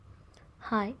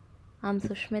Hi, I'm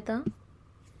Sushmita.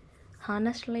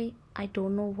 Honestly, I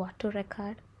don't know what to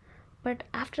record, but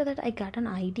after that, I got an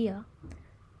idea.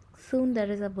 Soon there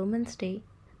is a Women's Day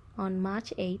on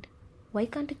March 8. Why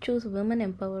can't you choose women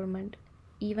empowerment?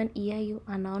 Even EIU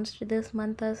announced this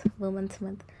month as Women's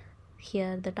Month.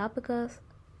 Here, the topic is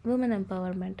women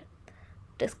empowerment.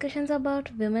 Discussions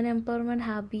about women empowerment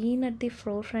have been at the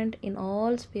forefront in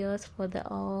all spheres for the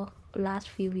last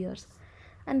few years.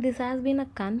 And this has been a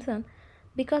concern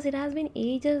because it has been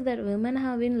ages that women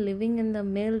have been living in the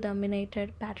male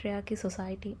dominated patriarchy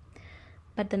society.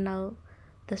 But now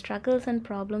the struggles and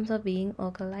problems are being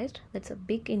vocalized. That's a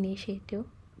big initiative.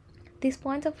 These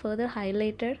points are further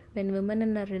highlighted when women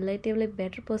in a relatively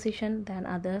better position than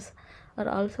others are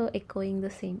also echoing the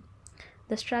same.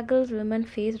 The struggles women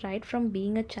face right from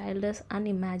being a child is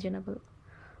unimaginable.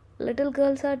 Little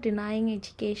girls are denying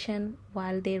education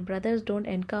while their brothers don't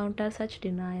encounter such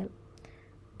denial.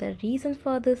 The reason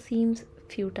for this seems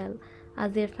futile,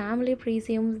 as their family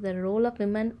presumes the role of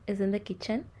women is in the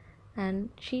kitchen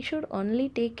and she should only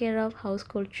take care of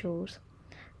household chores.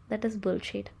 That is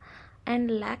bullshit.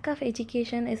 And lack of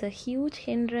education is a huge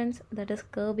hindrance that is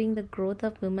curbing the growth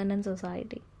of women in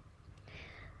society.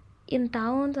 In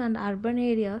towns and urban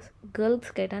areas,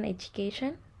 girls get an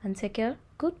education and secure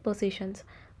good positions,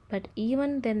 but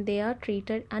even then they are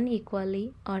treated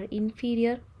unequally or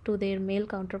inferior to their male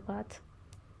counterparts.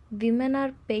 Women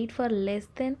are paid for less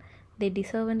than they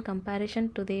deserve in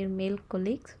comparison to their male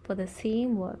colleagues for the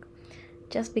same work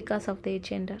just because of their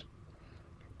gender.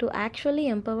 To actually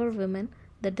empower women,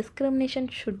 the discrimination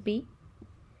should be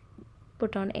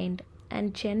put on end,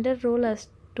 and gender role as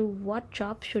to what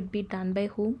job should be done by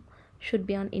whom should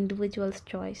be on individual's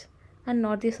choice and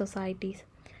not the society's.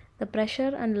 The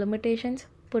pressure and limitations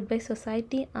put by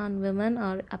society on women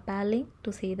are appalling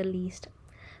to say the least.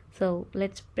 So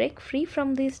let's break free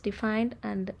from these defined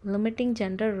and limiting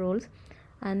gender roles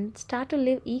and start to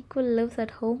live equal lives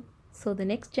at home so the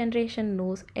next generation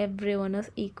knows everyone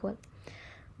is equal.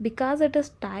 Because it is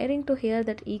tiring to hear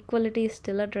that equality is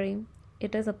still a dream,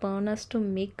 it is upon us to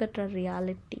make it a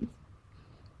reality.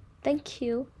 Thank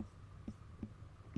you.